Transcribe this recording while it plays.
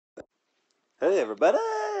Hey everybody,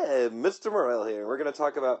 Mr. Morel here. We're going to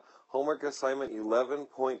talk about homework assignment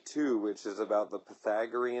 11.2, which is about the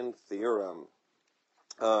Pythagorean Theorem.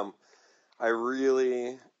 I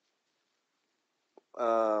really, what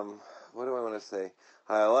do I want to say?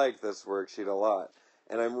 I like this worksheet a lot.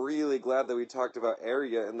 And I'm really glad that we talked about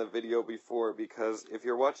area in the video before, because if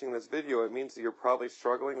you're watching this video, it means that you're probably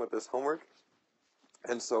struggling with this homework.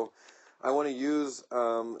 And so I want to use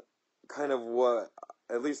kind of what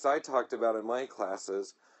at least I talked about in my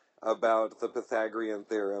classes about the Pythagorean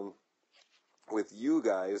Theorem with you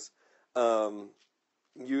guys,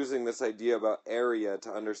 using this idea about area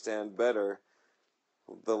to understand better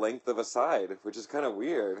the length of a side, which is kind of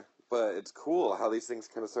weird, but it's cool how these things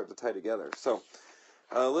kind of start to tie together. So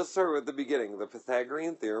let's start with the beginning. The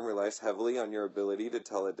Pythagorean Theorem relies heavily on your ability to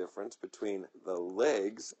tell the difference between the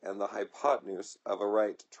legs and the hypotenuse of a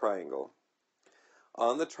right triangle.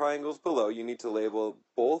 On the triangles below, you need to label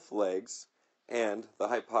both legs and the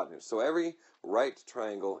hypotenuse. So every right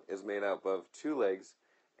triangle is made up of two legs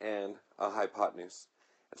and a hypotenuse.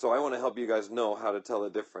 And so I want to help you guys know how to tell the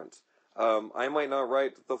difference. I might not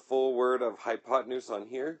write the full word of hypotenuse on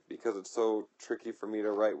here because it's so tricky for me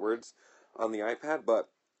to write words on the iPad, but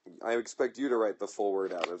I expect you to write the full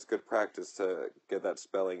word out. It's good practice to get that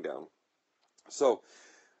spelling down. So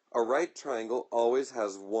a right triangle always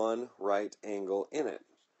has one right angle in it.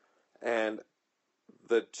 And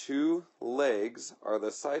the two legs are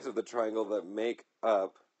the sides of the triangle that make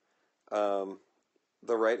up the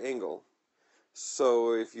right angle.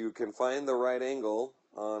 So if you can find the right angle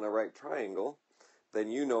on a right triangle,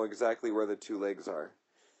 then you know exactly where the two legs are.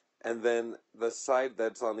 And then the side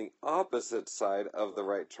that's on the opposite side of the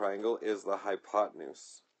right triangle is the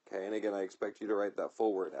hypotenuse. Okay, and again, I expect you to write that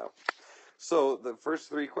full word out. So the first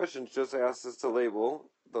three questions just asked us to label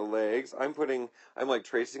the legs. I'm like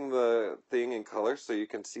tracing the thing in color so you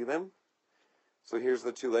can see them. So here's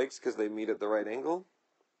the two legs because they meet at the right angle.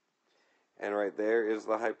 And right there is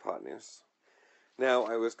the hypotenuse. Now,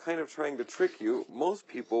 I was kind of trying to trick you. Most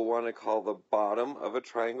people want to call the bottom of a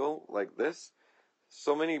triangle like this.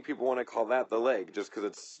 So many people want to call that the leg just because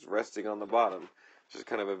it's resting on the bottom. Just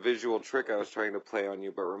kind of a visual trick I was trying to play on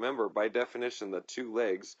you. But remember, by definition, the two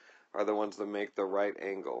legs are the ones that make the right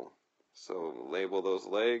angle. So label those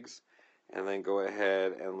legs, and then go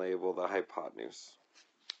ahead and label the hypotenuse.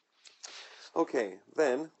 Okay,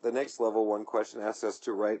 then the next level 1 question asks us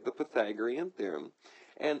to write the Pythagorean Theorem.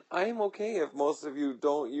 And I'm okay if most of you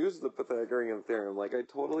don't use the Pythagorean Theorem. Like, I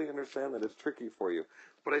totally understand that it's tricky for you.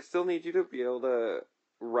 But I still need you to be able to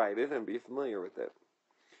write it and be familiar with it.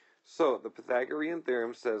 So, the Pythagorean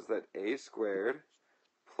Theorem says that a squared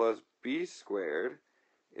plus b squared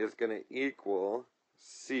is going to equal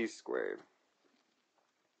c squared.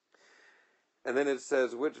 And then it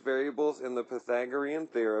says which variables in the Pythagorean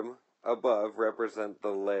theorem above represent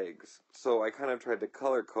the legs. So I kind of tried to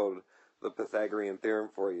color code the Pythagorean theorem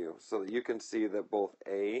for you so that you can see that both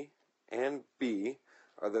a and b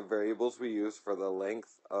are the variables we use for the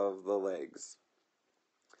length of the legs.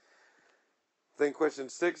 Then question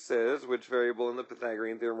 6 says which variable in the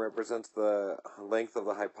Pythagorean theorem represents the length of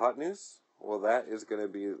the hypotenuse? Well, that is going to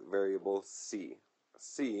be variable c.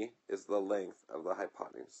 C is the length of the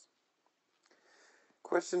hypotenuse.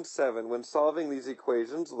 Question 7. When solving these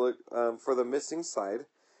equations, look for the missing side.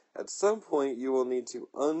 At some point, you will need to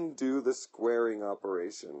undo the squaring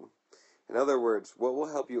operation. In other words, what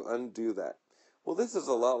will help you undo that? Well, this is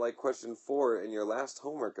a lot like question 4 in your last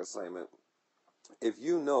homework assignment. If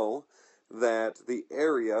you know that the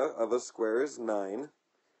area of a square is 9,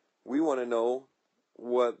 we want to know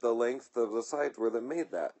what the length of the sides were that made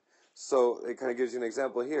that. So it kind of gives you an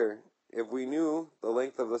example here. If we knew the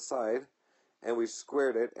length of the side and we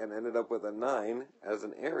squared it and ended up with a 9 as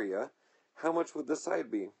an area, how much would the side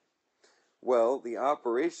be? Well, the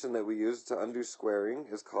operation that we use to undo squaring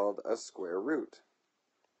is called a square root.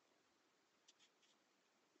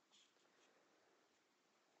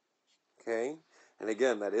 Okay? And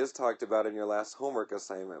again, that is talked about in your last homework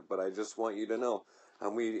assignment, but I just want you to know.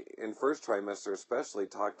 We, in first trimester especially,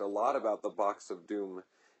 talked a lot about the box of doom.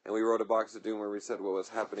 And we wrote a box of doom where we said what was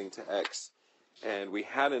happening to x. And we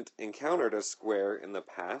hadn't encountered a square in the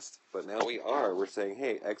past, but now we are. We're saying,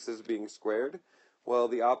 hey, x is being squared. Well,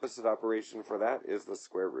 the opposite operation for that is the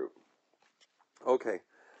square root. Okay,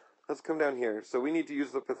 let's come down here. So we need to use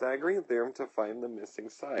the Pythagorean theorem to find the missing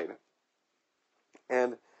side.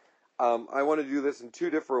 And I want to do this in two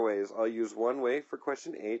different ways. I'll use one way for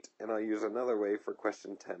question 8, and I'll use another way for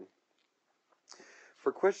question 10.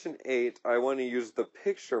 For question 8, I want to use the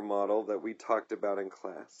picture model that we talked about in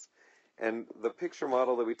class. And the picture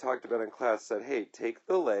model that we talked about in class said, hey, take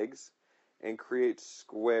the legs and create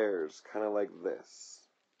squares, kind of like this.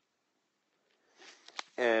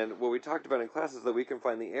 And what we talked about in class is that we can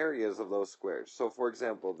find the areas of those squares. So for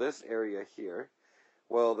example, this area here,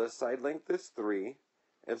 well, the side length is 3,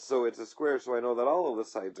 and so it's a square, so I know that all of the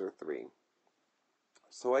sides are 3.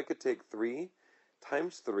 So I could take 3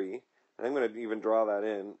 times 3, and I'm going to even draw that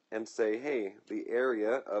in, and say, hey, the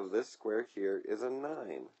area of this square here is a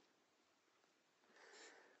 9.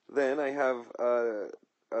 Then I have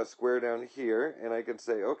a square down here, and I can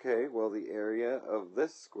say, okay, well, the area of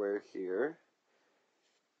this square here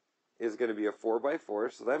is going to be a 4 by 4,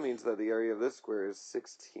 so that means that the area of this square is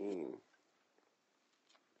 16.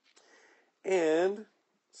 And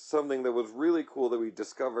something that was really cool that we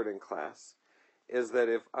discovered in class is that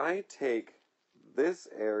if I take this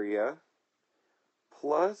area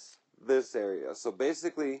plus this area, so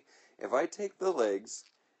basically if I take the legs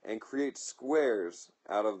and create squares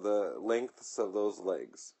out of the lengths of those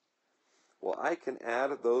legs, well, I can add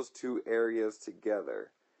those two areas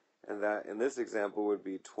together, and that in this example would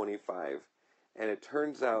be 25, and it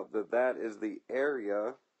turns out that that is the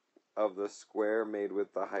area of the square made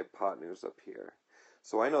with the hypotenuse up here.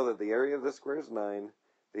 So I know that the area of this square is 9,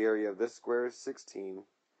 the area of this square is 16,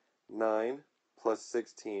 9 plus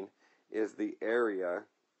 16 is the area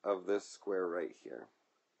of this square right here.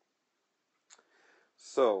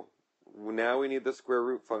 So now we need the square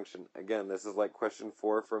root function. Again, this is like question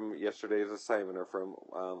 4 from yesterday's assignment, or from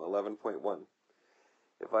 11.1.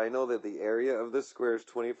 If I know that the area of this square is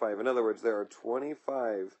 25, in other words, there are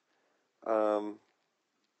 25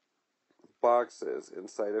 boxes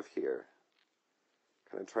inside of here.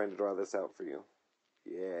 Kind of trying to draw this out for you.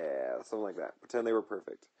 Yeah, something like that. Pretend they were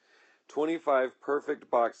perfect. 25 perfect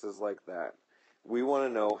boxes like that. We want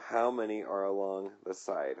to know how many are along the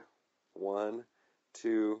side. 1,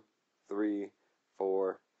 2, 3,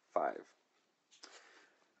 4, 5.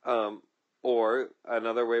 Or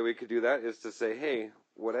another way we could do that is to say, hey,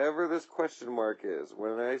 whatever this question mark is,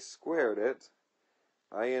 when I squared it,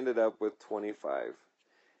 I ended up with 25.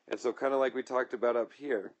 And so kind of like we talked about up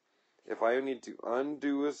here, if I need to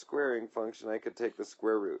undo a squaring function, I could take the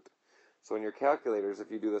square root. So in your calculators,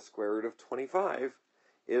 if you do the square root of 25,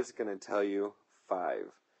 it's going to tell you 5.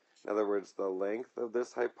 In other words, the length of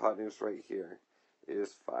this hypotenuse right here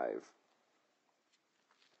is 5.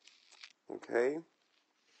 Okay?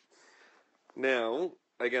 Now,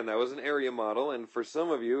 again, that was an area model, and for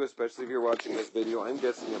some of you, especially if you're watching this video, I'm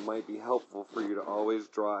guessing it might be helpful for you to always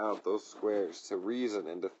draw out those squares, to reason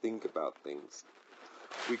and to think about things.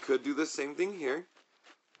 We could do the same thing here.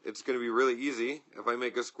 It's going to be really easy. If I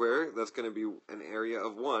make a square, that's going to be an area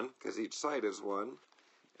of 1, because each side is 1.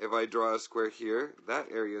 If I draw a square here, that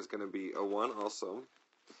area is going to be a 1 also.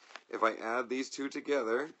 If I add these two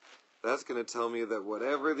together, that's going to tell me that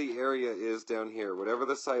whatever the area is down here, whatever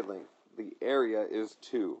the side length, the area is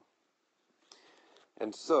 2.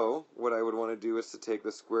 And so, what I would want to do is to take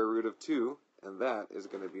the square root of 2, and that is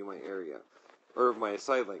going to be my area, or my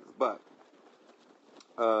side length. But,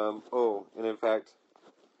 and in fact,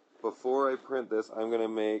 before I print this, I'm going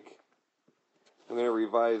to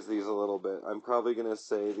revise these a little bit. I'm probably going to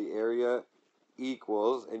say the area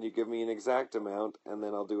equals, and you give me an exact amount, and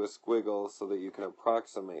then I'll do a squiggle so that you can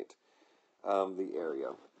approximate the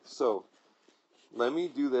area. So, let me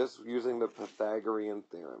do this using the Pythagorean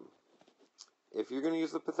Theorem. If you're going to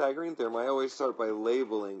use the Pythagorean Theorem, I always start by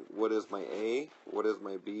labeling what is my A, what is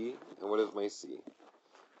my B, and what is my C.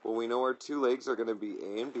 Well, we know our two legs are going to be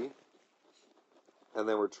A and B, and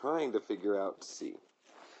then we're trying to figure out C.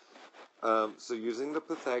 So using the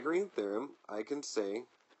Pythagorean Theorem, I can say,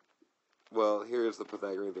 well, here is the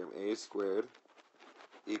Pythagorean Theorem. A squared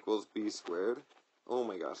equals B squared. Oh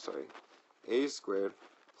my gosh, sorry. A squared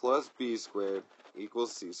plus B squared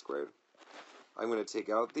equals C squared. I'm going to take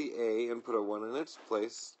out the A and put a 1 in its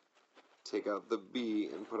place, take out the B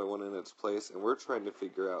and put a 1 in its place, and we're trying to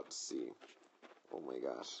figure out C. Oh my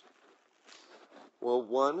gosh. Well,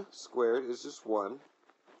 1 squared is just 1.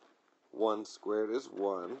 1 squared is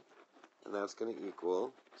 1, and that's going to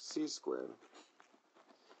equal C squared.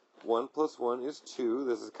 1 plus 1 is 2.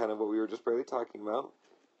 This is kind of what we were just barely talking about.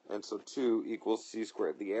 And so 2 equals C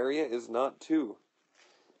squared. The area is not 2.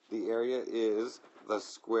 The area is the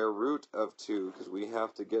square root of 2, because we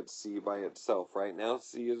have to get C by itself. Right now,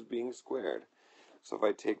 C is being squared. So if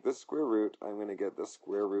I take the square root, I'm going to get the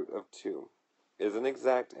square root of 2. Is an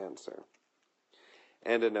exact answer.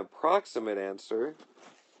 And an approximate answer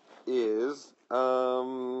is,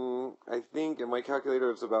 I think in my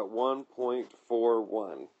calculator it's about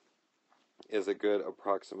 1.41 is a good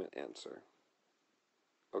approximate answer.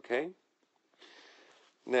 Okay?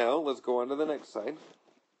 Now, let's go on to the next side.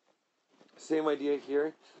 Same idea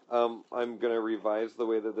here. I'm going to revise the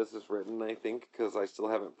way that this is written, I think, because I still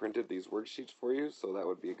haven't printed these worksheets for you, so that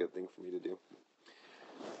would be a good thing for me to do.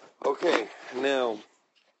 Okay, now,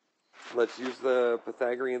 let's use the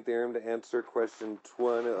Pythagorean Theorem to answer question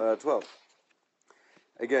 12.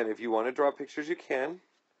 Again, if you want to draw pictures, you can,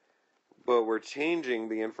 but we're changing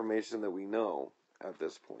the information that we know at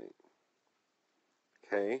this point.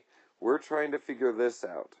 Okay, we're trying to figure this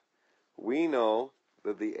out. We know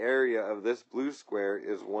that the area of this blue square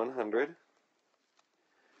is 100.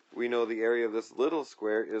 We know the area of this little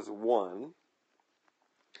square is 1.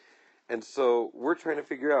 And so we're trying to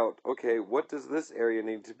figure out, okay, what does this area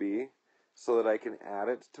need to be so that I can add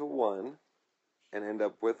it to 1 and end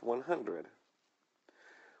up with 100?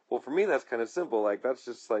 Well, for me, that's kind of simple. Like, that's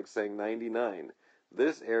just like saying 99.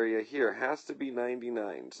 This area here has to be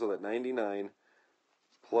 99, so that 99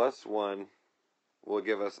 plus 1 will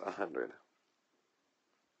give us 100.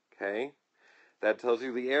 Okay? That tells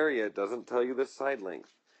you the area. It doesn't tell you the side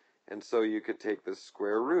length. And so you could take the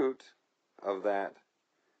square root of that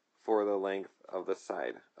for the length of the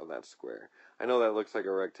side of that square. I know that looks like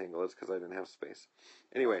a rectangle. It's because I didn't have space.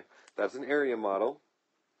 Anyway, that's an area model.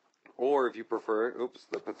 Or if you prefer,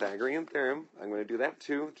 the Pythagorean Theorem. I'm going to do that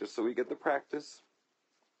too, just so we get the practice.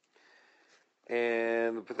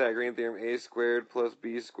 And the Pythagorean Theorem, a squared plus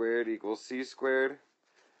b squared equals c squared.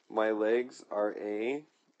 My legs are a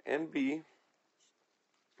and b.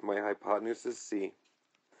 My hypotenuse is c.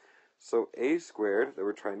 So a squared, that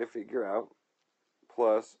we're trying to figure out,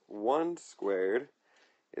 plus 1 squared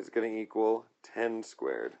is going to equal 10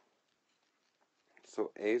 squared. So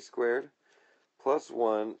a squared plus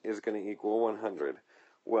 1 is going to equal 100.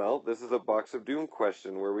 Well, this is a box of doom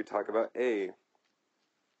question where we talk about a.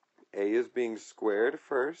 A is being squared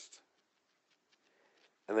first,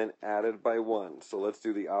 and then added by 1. So let's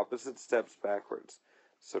do the opposite steps backwards.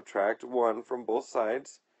 Subtract 1 from both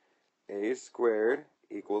sides. A squared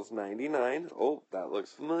equals 99. Oh, that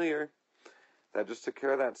looks familiar. That just took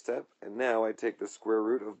care of that step. And now I take the square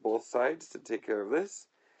root of both sides to take care of this.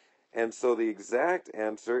 And so the exact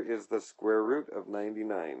answer is the square root of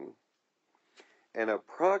 99. An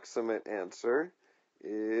approximate answer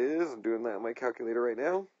is, I'm doing that on my calculator right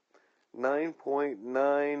now,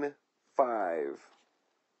 9.95.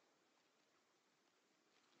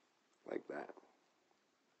 Like that.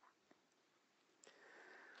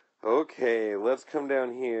 Okay, let's come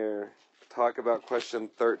down here, talk about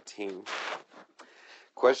question 13.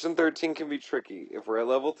 Question 13 can be tricky. If we're at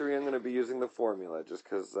level 3, I'm going to be using the formula, just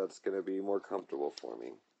because that's going to be more comfortable for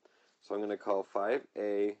me. So I'm going to call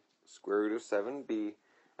 5a square root of 7b.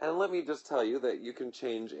 And let me just tell you that you can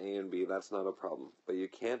change a and b, that's not a problem. But you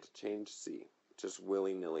can't change c, just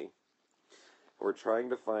willy-nilly. We're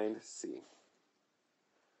trying to find c.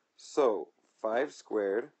 So 5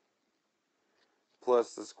 squared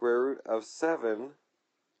plus the square root of 7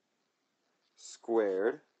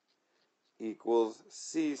 squared equals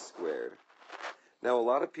c squared. Now, a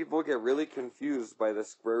lot of people get really confused by the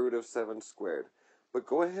square root of 7 squared. But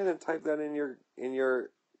go ahead and type that in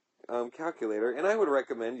your calculator. And I would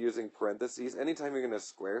recommend using parentheses. Anytime you're going to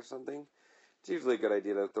square something, it's usually a good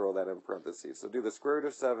idea to throw that in parentheses. So do the square root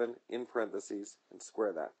of 7 in parentheses and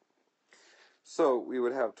square that. So we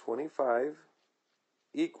would have 25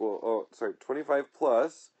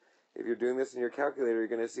 plus, if you're doing this in your calculator, you're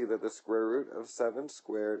going to see that the square root of 7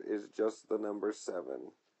 squared is just the number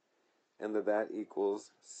 7, and that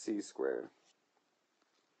equals c squared.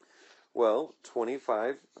 Well,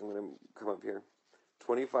 25, I'm going to come up here,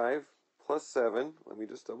 25 plus 7, let me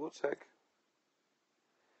just double check,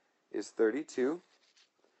 is 32.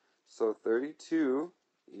 So 32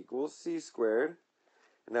 equals c squared.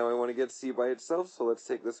 Now I want to get c by itself, so let's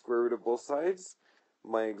take the square root of both sides.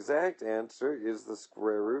 My exact answer is the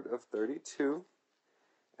square root of 32.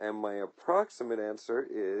 And my approximate answer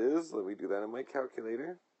is, let me do that in my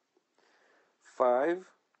calculator,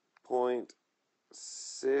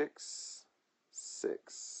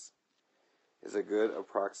 5.66 is a good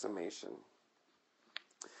approximation.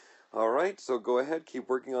 Alright, so go ahead, keep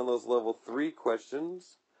working on those level 3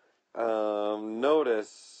 questions.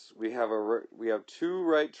 Notice we have 2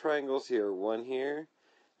 right triangles here, one here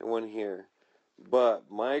and one here. But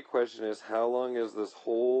my question is, how long is this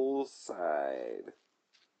whole side?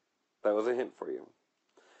 That was a hint for you.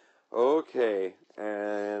 Okay,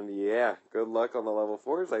 and yeah, good luck on the level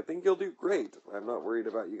 4s. I think you'll do great. I'm not worried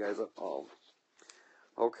about you guys at all.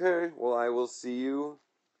 Okay, well, I will see you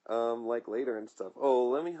like later and stuff. Oh,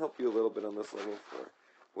 let me help you a little bit on this level 4.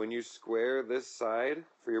 When you square this side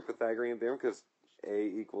for your Pythagorean theorem, because a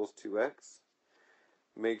equals 2x,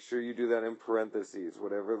 make sure you do that in parentheses.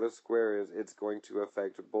 Whatever the square is, it's going to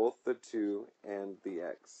affect both the 2 and the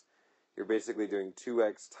x. You're basically doing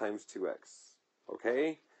 2x times 2x.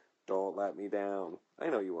 Okay? Don't let me down. I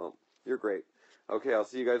know you won't. You're great. Okay, I'll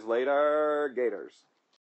see you guys later, Gators.